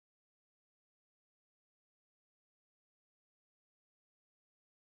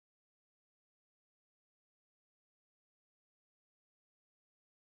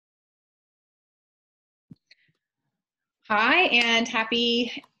Hi, and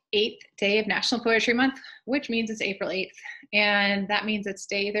happy 8th day of National Poetry Month, which means it's April 8th. And that means it's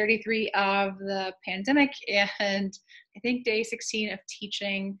day 33 of the pandemic, and I think day 16 of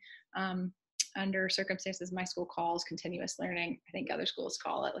teaching under circumstances my school calls continuous learning. I think other schools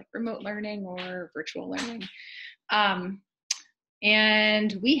call it like remote learning or virtual learning.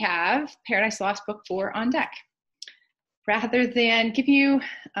 And we have Paradise Lost Book 4 on deck. Rather than give you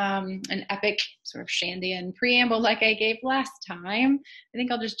an epic sort of Shandian preamble like I gave last time, I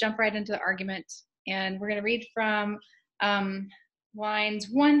think I'll just jump right into the argument. And we're going to read from lines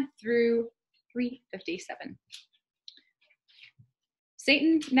 1 through 357.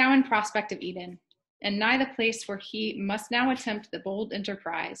 Satan, now in prospect of Eden, and nigh the place where he must now attempt the bold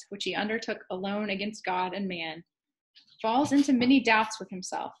enterprise which he undertook alone against God and man, falls into many doubts with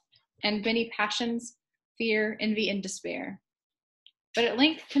himself, and many passions, fear, envy, and despair. But at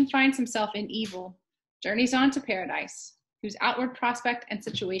length confines himself in evil, journeys on to paradise, whose outward prospect and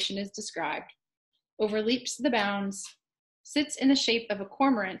situation is described, overleaps the bounds, sits in the shape of a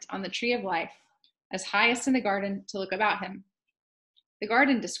cormorant on the tree of life, as highest in the garden to look about him. The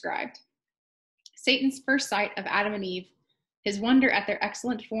garden described, Satan's first sight of Adam and Eve, his wonder at their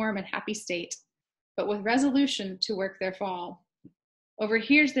excellent form and happy state, but with resolution to work their fall,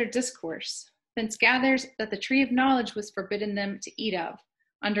 overhears their discourse, thence gathers that the tree of knowledge was forbidden them to eat of,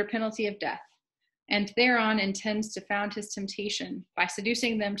 under penalty of death, and thereon intends to found his temptation by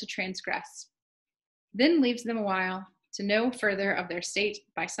seducing them to transgress. Then leaves them a while to know further of their state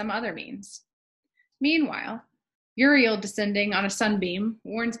by some other means. Meanwhile, Uriel descending on a sunbeam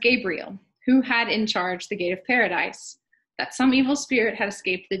warns Gabriel, who had in charge the gate of paradise, that some evil spirit had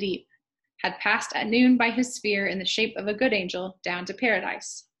escaped the deep, had passed at noon by his sphere in the shape of a good angel down to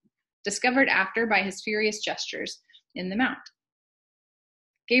paradise, discovered after by his furious gestures in the mount.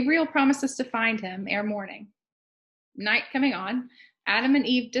 Gabriel promises to find him ere morning. Night coming on, Adam and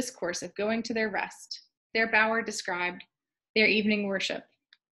Eve discourse of going to their rest, their bower described, their evening worship.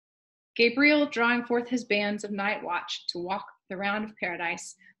 Gabriel, drawing forth his bands of night watch to walk the round of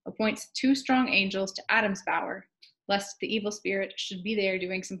paradise, appoints 2 strong angels to Adam's bower, lest the evil spirit should be there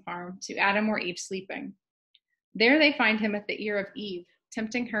doing some harm to Adam or Eve sleeping. There they find him at the ear of Eve,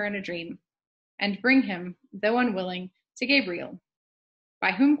 tempting her in a dream, and bring him, though unwilling, to Gabriel,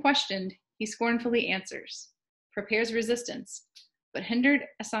 by whom questioned, he scornfully answers, prepares resistance, but hindered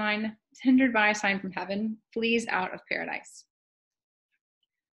by a sign from heaven, flees out of paradise.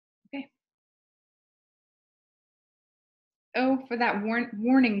 Okay. Oh, for that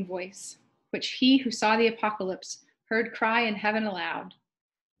warning voice, which he who saw the apocalypse heard cry in heaven aloud.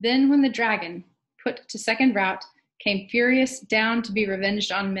 Then when the dragon, put to second rout, came furious down to be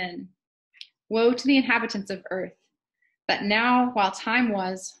revenged on men. Woe to the inhabitants of earth, that now, while time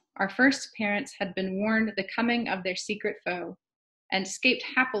was, our first parents had been warned the coming of their secret foe, and escaped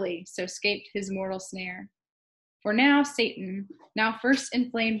happily, so escaped his mortal snare. For now Satan, now first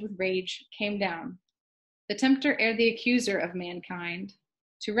inflamed with rage, came down, the tempter ere the accuser of mankind,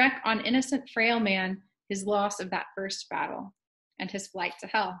 to wreak on innocent frail man his loss of that first battle, and his flight to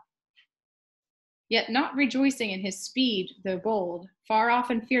hell. Yet not rejoicing in his speed, though bold, far off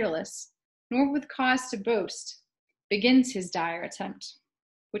and fearless, nor with cause to boast, begins his dire attempt,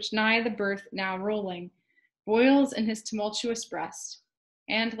 which nigh the birth now rolling, boils in his tumultuous breast,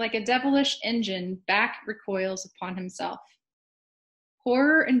 and like a devilish engine back recoils upon himself.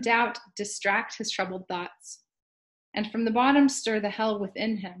 Horror and doubt distract his troubled thoughts, and from the bottom stir the hell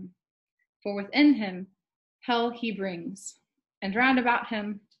within him, for within him hell he brings, and round about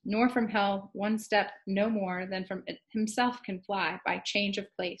him, nor from hell one step no more than from it himself can fly by change of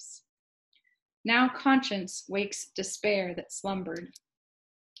place. Now conscience wakes despair that slumbered,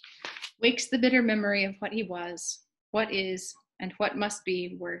 wakes the bitter memory of what he was, what is, and what must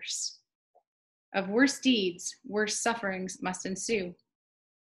be worse. Of worse deeds, worse sufferings must ensue.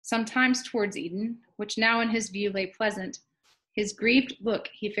 Sometimes towards Eden, which now in his view lay pleasant, his grieved look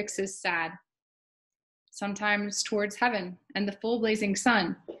he fixes sad. Sometimes towards heaven and the full blazing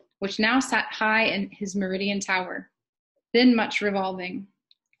sun, which now sat high in his meridian tower, then much revolving.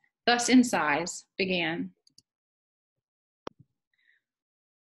 Thus in sighs began.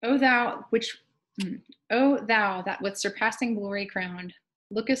 O thou that with surpassing glory crowned,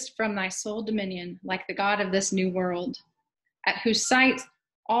 lookest from thy sole dominion like the God of this new world, at whose sight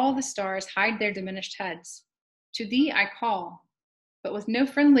all the stars hide their diminished heads. To thee I call, but with no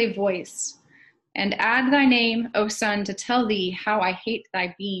friendly voice, and add thy name, O sun, to tell thee how I hate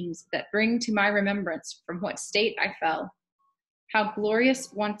thy beams that bring to my remembrance from what state I fell, how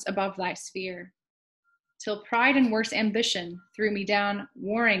glorious once above thy sphere, till pride and worse ambition threw me down,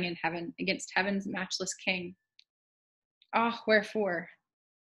 warring in heaven against heaven's matchless king. Ah, wherefore?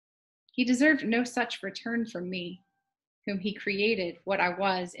 He deserved no such return from me, whom he created what I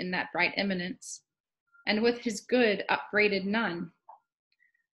was in that bright eminence, and with his good upbraided none.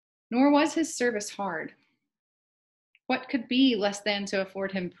 Nor was his service hard. What could be less than to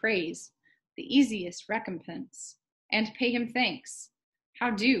afford him praise, the easiest recompense, and pay him thanks?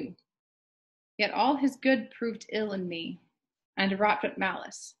 How do? Yet all his good proved ill in me, and wrought but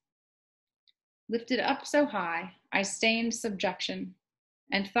malice. Lifted up so high, I stained subjection,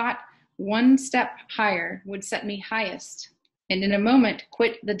 and thought one step higher would set me highest, and in a moment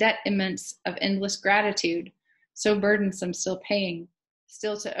quit the debt immense of endless gratitude, so burdensome, still paying,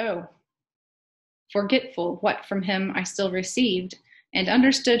 still to owe. Forgetful what from him I still received, and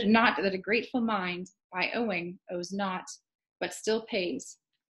understood not that a grateful mind, by owing, owes not, but still pays,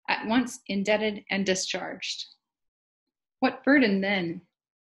 at once indebted and discharged. What burden then?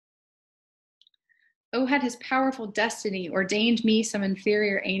 Oh, had his powerful destiny ordained me some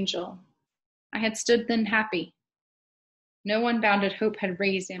inferior angel, I had stood then happy. No unbounded hope had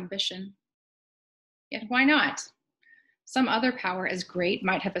raised ambition. Yet why not? Some other power as great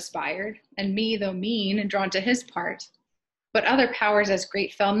might have aspired, and me, though mean, drawn to his part. But other powers as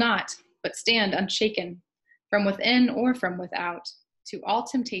great fell not, but stand unshaken, from within or from without, to all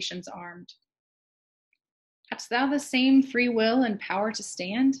temptations armed. Hadst thou the same free will and power to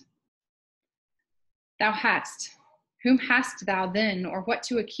stand? Thou hadst. Whom hast thou then, or what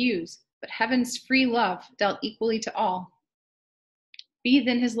to accuse, but heaven's free love dealt equally to all? Be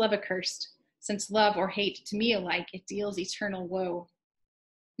then his love accursed, since love or hate to me alike it deals eternal woe.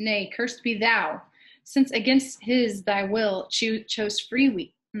 Nay, cursed be thou, since against his thy will chose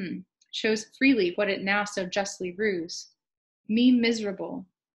freely what it now so justly rues. Me miserable.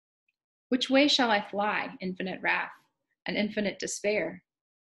 Which way shall I fly, infinite wrath, and infinite despair?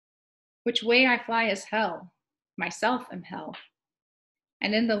 Which way I fly is hell, myself am hell.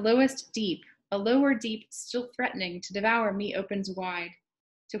 And in the lowest deep, a lower deep still threatening to devour me opens wide,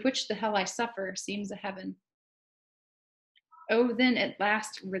 to which the hell I suffer seems a heaven. Oh, then at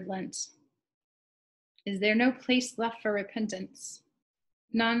last relent. Is there no place left for repentance?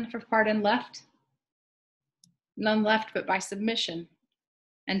 None for pardon left? None left but by submission.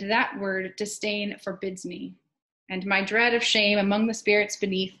 And that word disdain forbids me, and my dread of shame among the spirits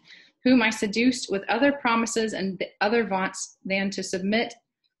beneath, whom I seduced with other promises and other vaunts than to submit,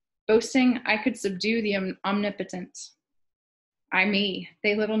 boasting I could subdue the omnipotent. Ay me,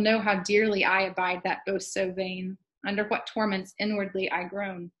 they little know how dearly I abide that boast so vain, under what torments inwardly I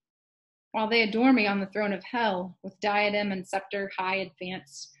groan. While they adore me on the throne of hell, with diadem and scepter high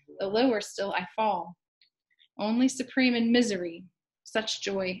advanced, the lower still I fall. Only supreme in misery, such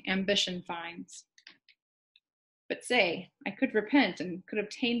joy ambition finds. But say, I could repent and could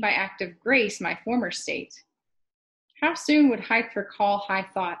obtain by act of grace my former state. How soon would height recall high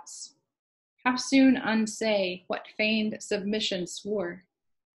thoughts? How soon unsay what feigned submission swore?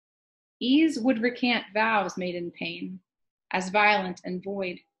 Ease would recant vows made in pain, as violent and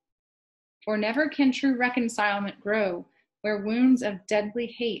void. For never can true reconcilement grow where wounds of deadly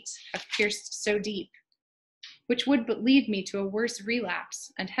hate have pierced so deep, which would but lead me to a worse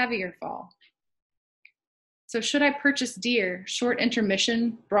relapse and heavier fall. So should I purchase dear, short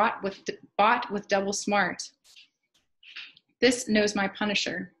intermission bought with double smart? This knows my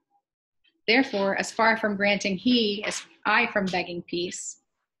punisher. Therefore, as far from granting he as I from begging peace,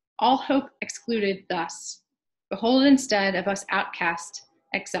 all hope excluded thus, behold instead of us outcast,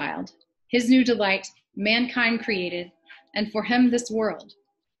 exiled, his new delight, mankind created, and for him this world.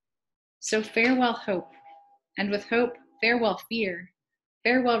 So farewell hope, and with hope farewell fear,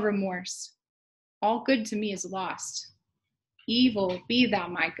 farewell remorse. All good to me is lost. Evil be thou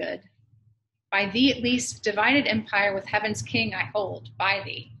my good. By thee at least divided empire with heaven's king I hold, by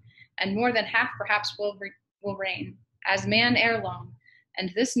thee, and more than half perhaps will reign, as man ere long,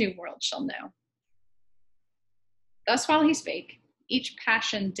 and this new world shall know. Thus while he spake, each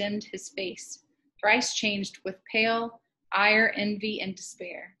passion dimmed his face, thrice changed with pale ire, envy, and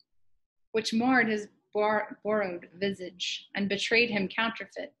despair, which marred his borrowed visage, and betrayed him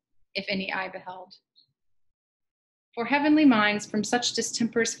counterfeit, if any eye beheld. For heavenly minds from such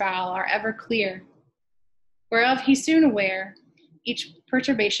distempers foul are ever clear, whereof he soon aware, each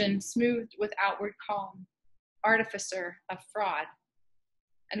perturbation smoothed with outward calm, artificer of fraud,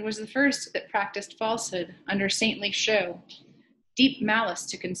 and was the first that practiced falsehood under saintly show, deep malice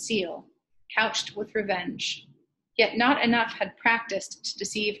to conceal, couched with revenge, yet not enough had practiced to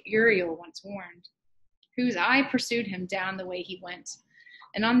deceive Uriel once warned, whose eye pursued him down the way he went,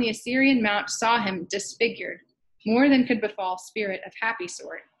 and on the Assyrian mount saw him disfigured, more than could befall spirit of happy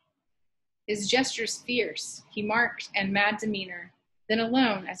sort. His gestures fierce, he marked and mad demeanor, then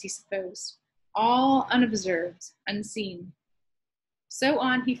alone, as he supposed, all unobserved, unseen. So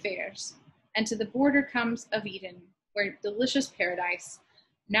on he fares, and to the border comes of Eden, where delicious paradise,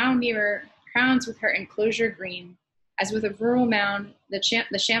 now nearer, crowns with her enclosure green, as with a rural mound the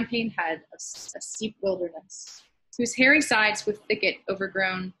champaign head of a steep wilderness, whose hairy sides with thicket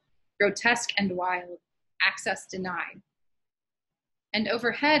overgrown, grotesque and wild, access denied. And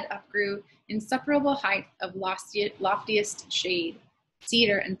overhead upgrew insuperable height of loftiest shade,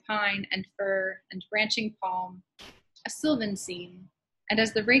 cedar and pine and fir and branching palm, a sylvan scene, and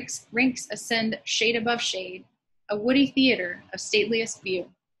as the ranks ascend shade above shade, a woody theater of stateliest view.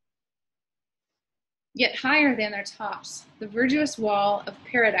 Yet higher than their tops, the verdurous wall of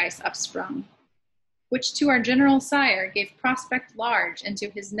paradise upsprung, which to our general sire gave prospect large into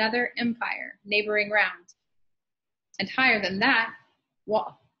his nether empire neighboring round. And higher than that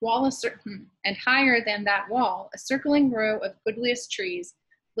wall, a circling row of goodliest trees,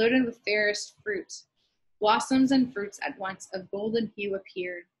 loaded with fairest fruit. Blossoms and fruits at once of golden hue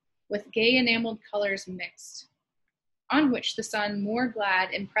appeared, with gay enameled colors mixed, on which the sun more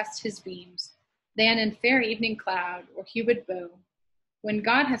glad impressed his beams, than in fair evening cloud or humid bow, when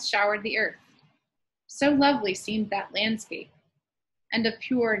God hath showered the earth. So lovely seemed that landscape, and of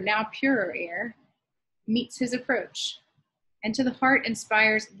pure, now purer air, meets his approach, and to the heart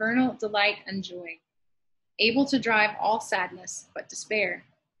inspires vernal delight and joy, able to drive all sadness but despair.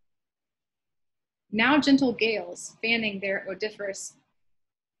 Now gentle gales, fanning their odoriferous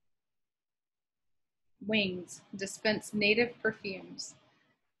wings, dispense native perfumes,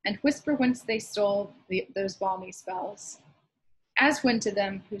 and whisper whence they stole those balmy spells, as when to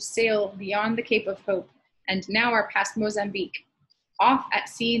them who sail beyond the Cape of Hope, and now are past Mozambique, off at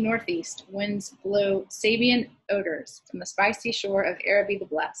sea northeast, winds blow Sabian odors from the spicy shore of Araby the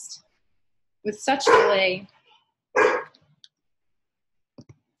Blessed. With such delay,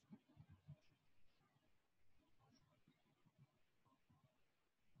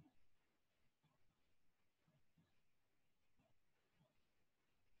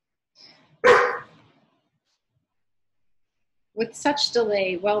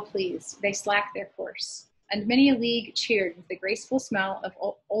 well pleased, they slack their course, and many a league cheered with the graceful smell of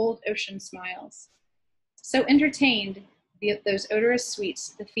old ocean smiles. So entertained those odorous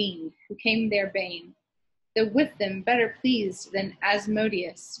sweets the fiend, who came their bane, though with them better pleased than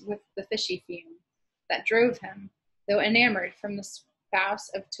Asmodeus with the fishy fume, that drove him, though enamored from the spouse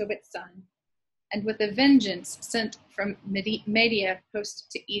of Tobit's son, and with a vengeance sent from Media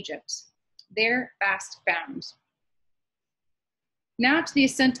post to Egypt, there fast found. Now to the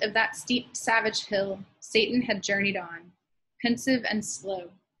ascent of that steep, savage hill, Satan had journeyed on, pensive and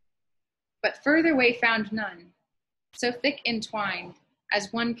slow, but further way found none, so thick entwined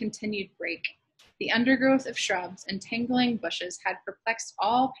as one continued brake. The undergrowth of shrubs and tangling bushes had perplexed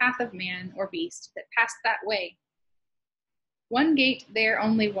all path of man or beast that passed that way. One gate there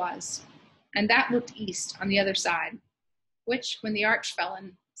only was, and that looked east on the other side, which, when the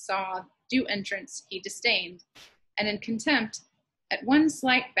arch-felon saw due entrance, he disdained, and in contempt, at one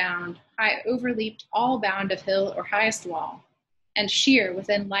slight bound, high overleaped all bound of hill or highest wall, and sheer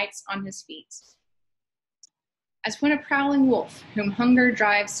within lights on his feet. As when a prowling wolf, whom hunger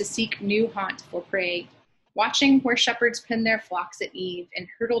drives to seek new haunt for prey, watching where shepherds pen their flocks at eve in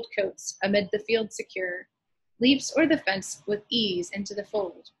hurdled coats amid the field secure, leaps o'er the fence with ease into the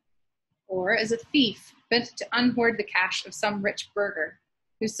fold. Or as a thief bent to unhoard the cash of some rich burgher,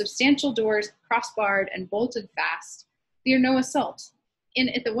 whose substantial doors cross-barred and bolted fast, fear no assault, in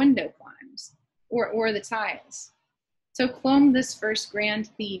at the window climbs, or o'er the tiles. So clomb this first grand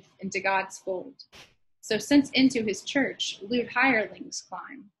thief into God's fold, so since into his church lewd hirelings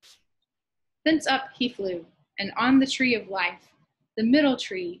climb. Thence up he flew, and on the tree of life, the middle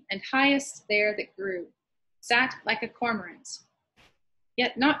tree and highest there that grew, sat like a cormorant,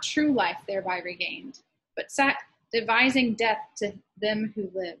 yet not true life thereby regained, but sat devising death to them who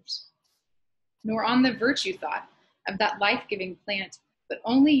lived, nor on the virtue thought of that life-giving plant, but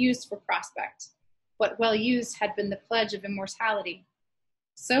only used for prospect. What well used had been the pledge of immortality.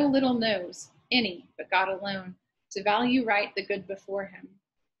 So little knows any but God alone to value right the good before him,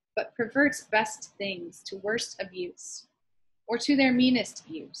 but perverts best things to worst abuse, or to their meanest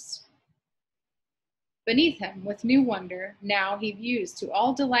use. Beneath him, with new wonder, now he views to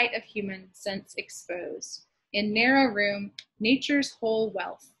all delight of human sense exposed, in narrow room, nature's whole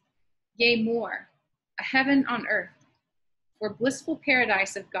wealth, yea more, a heaven on earth, for blissful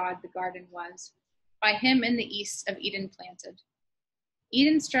paradise of God the garden was, by him in the east of Eden planted.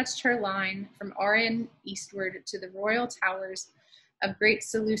 Eden stretched her line from Orion eastward to the royal towers of great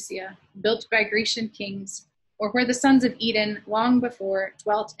Seleucia, built by Grecian kings, or where the sons of Eden long before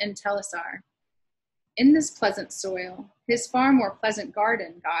dwelt in Telassar. In this pleasant soil, his far more pleasant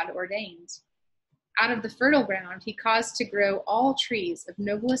garden God ordained. Out of the fertile ground he caused to grow all trees of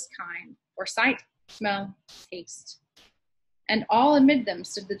noblest kind, for sight, smell, taste. And all amid them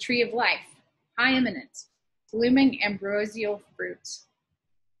stood the tree of life, high eminent, blooming ambrosial fruit.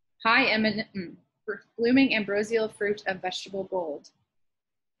 Blooming ambrosial fruit of vegetable gold.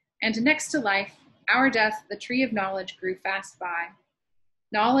 And next to life, our death, the tree of knowledge grew fast by.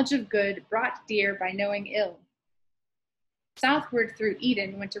 Knowledge of good brought dear by knowing ill. Southward through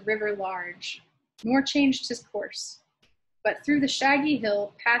Eden went a river large, nor changed his course, but through the shaggy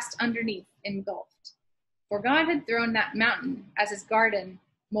hill passed underneath, engulfed. For God had thrown that mountain as his garden,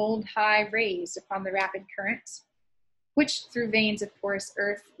 mold high raised upon the rapid currents, which through veins of porous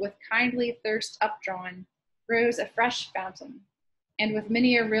earth, with kindly thirst updrawn, rose a fresh fountain, and with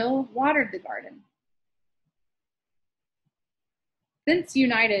many a rill watered the garden. Thence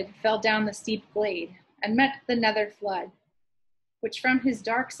united fell down the steep glade, and met the nether flood, which from his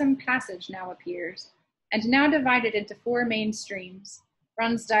darksome passage now appears, and now divided into 4 main streams,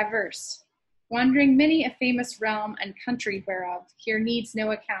 runs diverse, wandering many a famous realm and country whereof here needs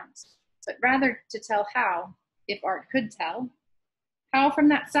no account, but rather to tell how, if art could tell, how from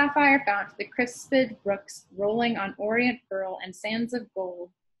that sapphire fount the crisped brooks rolling on orient pearl and sands of gold,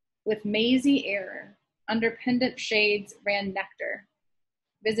 with mazy error, under pendant shades ran nectar,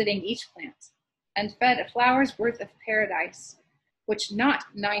 visiting each plant, and fed a flower's worth of paradise, which not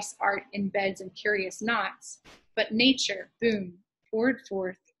nice art embeds in curious knots, but nature, boom, poured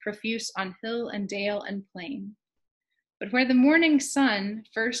forth, profuse on hill and dale and plain. But where the morning sun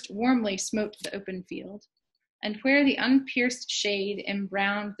first warmly smote the open field, and where the unpierced shade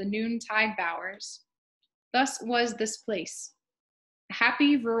embrowned the noontide bowers, thus was this place, a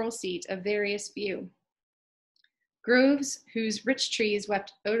happy rural seat of various view. Groves whose rich trees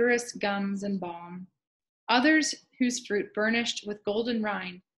wept odorous gums and balm, others whose fruit burnished with golden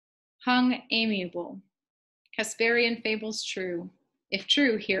rind, hung amiable, Hesperian fables true, if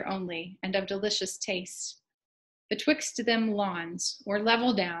true here only, and of delicious taste. Betwixt them lawns, or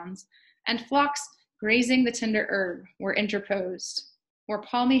level downs, and flocks grazing the tender herb were interposed, or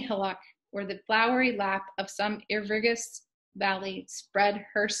palmy hillock, or the flowery lap of some irrigous valley spread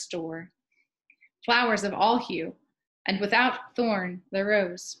her store. Flowers of all hue, and without thorn the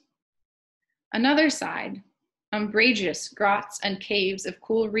rose. Another side, umbrageous grots and caves of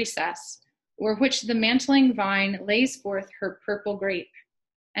cool recess, o'er which the mantling vine lays forth her purple grape,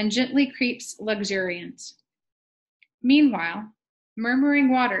 and gently creeps luxuriant. Meanwhile,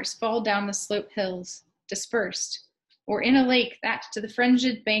 murmuring waters fall down the slope hills, dispersed, or in a lake that to the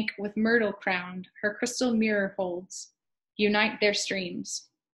fringed bank with myrtle crowned her crystal mirror holds, unite their streams.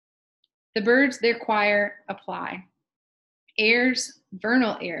 The birds their choir apply. Airs,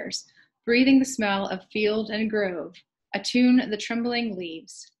 vernal airs, breathing the smell of field and grove, attune the trembling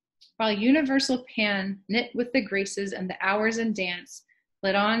leaves, while universal Pan, knit with the graces and the hours in dance,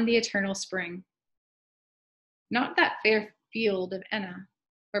 led on the eternal spring. Not that fair field of Enna,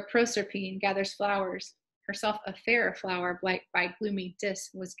 where Proserpine gathers flowers, herself a fairer flower by gloomy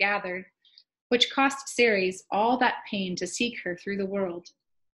Dis was gathered, which cost Ceres all that pain to seek her through the world,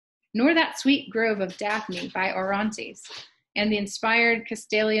 nor that sweet grove of Daphne by Orontes, and the inspired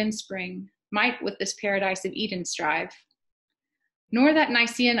Castalian spring might with this paradise of Eden strive, nor that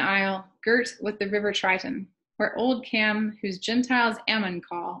Nicean isle girt with the river Triton, where old Cam, whose Gentiles Ammon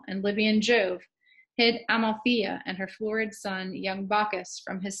call, and Libyan Jove, hid Amalthea and her florid son, young Bacchus,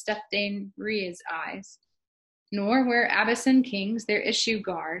 from his stepdame Rhea's eyes, nor where Abyssine kings their issue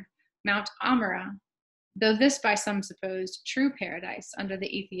guard, Mount Amara, though this by some supposed true paradise under the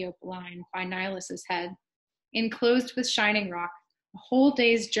Ethiop line by Nilus's head, enclosed with shining rock, a whole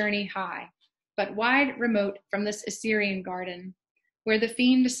day's journey high, but wide remote from this Assyrian garden, where the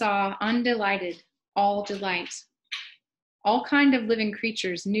fiend saw undelighted all delight, all kind of living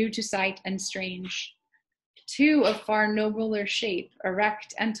creatures new to sight and strange, 2 of far nobler shape,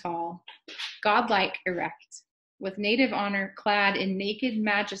 erect and tall, godlike erect, with native honor clad in naked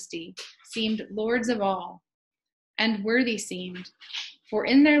majesty, seemed lords of all, and worthy seemed, for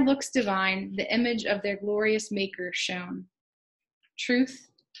in their looks divine the image of their glorious Maker shone. Truth,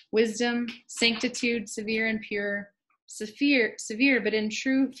 wisdom, sanctitude, severe and pure, severe but in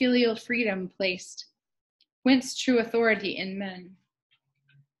true filial freedom placed, whence true authority in men.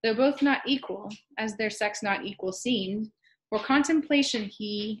 Though both not equal, as their sex not equal seemed, for contemplation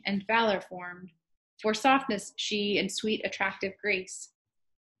he and valor formed, for softness she and sweet attractive grace.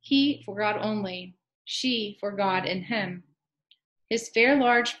 He for God only, she for God in him. His fair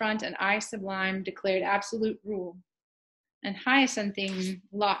large front and eye sublime declared absolute rule, and hyacinthine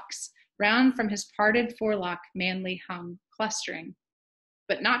locks round from his parted forelock manly hung, clustering,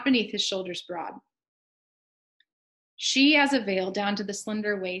 but not beneath his shoulders broad. She as a veil down to the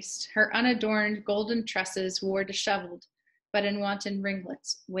slender waist, her unadorned golden tresses wore disheveled, but in wanton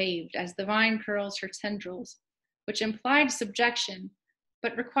ringlets, waved as the vine curls her tendrils, which implied subjection,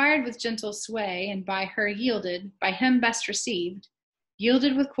 but required with gentle sway, and by her yielded, by him best received,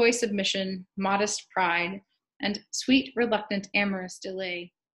 yielded with coy submission, modest pride, and sweet reluctant amorous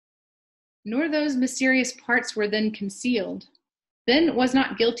delay. Nor those mysterious parts were then concealed. Then was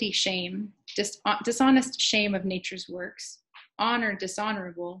not guilty shame, dishonest shame of nature's works, honor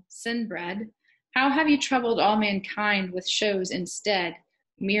dishonorable, sin bred. How have you troubled all mankind with shows instead,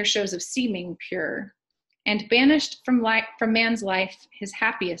 mere shows of seeming pure, and banished from man's life his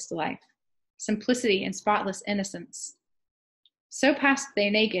happiest life, simplicity and spotless innocence? So passed they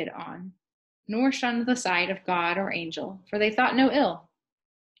naked on, nor shunned the sight of God or angel, for they thought no ill.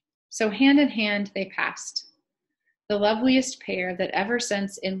 So hand in hand they passed, the loveliest pair that ever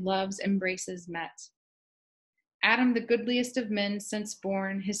since in love's embraces met. Adam, the goodliest of men since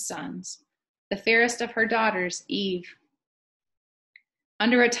born his sons, the fairest of her daughters, Eve.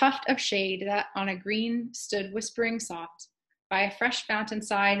 Under a tuft of shade that on a green stood whispering soft, by a fresh fountain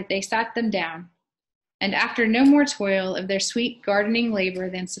side they sat them down, and after no more toil of their sweet gardening labor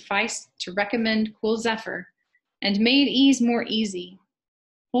than sufficed to recommend cool zephyr, and made ease more easy,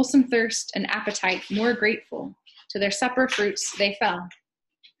 wholesome thirst and appetite more grateful, to their supper fruits they fell.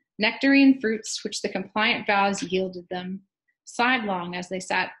 Nectarine fruits which the compliant boughs yielded them, sidelong as they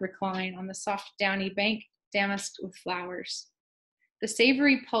sat recline on the soft downy bank damasked with flowers. The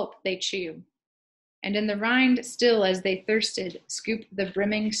savory pulp they chew, and in the rind still as they thirsted scoop the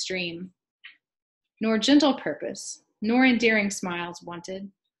brimming stream. Nor gentle purpose, nor endearing smiles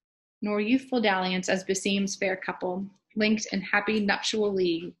wanted, nor youthful dalliance as beseems fair couple, linked in happy nuptial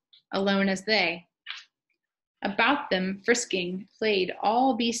league, alone as they. About them, frisking, played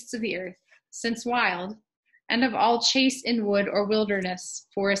all beasts of the earth, since wild, and of all chase in wood or wilderness,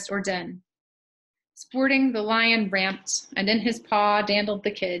 forest or den. Sporting, the lion ramped, and in his paw dandled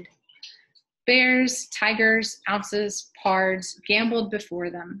the kid. Bears, tigers, ounces, pards, gamboled before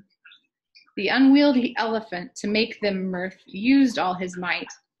them. The unwieldy elephant, to make them mirth, used all his might,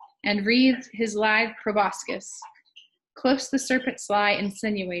 and wreathed his lithe proboscis. Close the serpent sly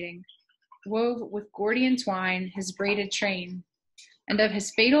insinuating, wove with Gordian twine his braided train, and of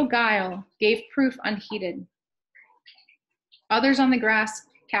his fatal guile gave proof unheeded. Others on the grass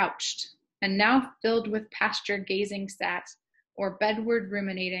couched, and now filled with pasture gazing sat, or bedward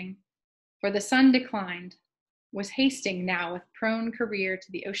ruminating, for the sun declined, was hasting now with prone career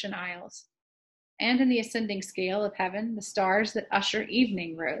to the ocean isles, and in the ascending scale of heaven the stars that usher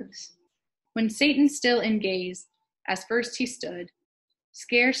evening rose. When Satan still in gaze, as first he stood,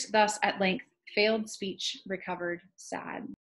 scarce thus at length failed speech recovered, sad.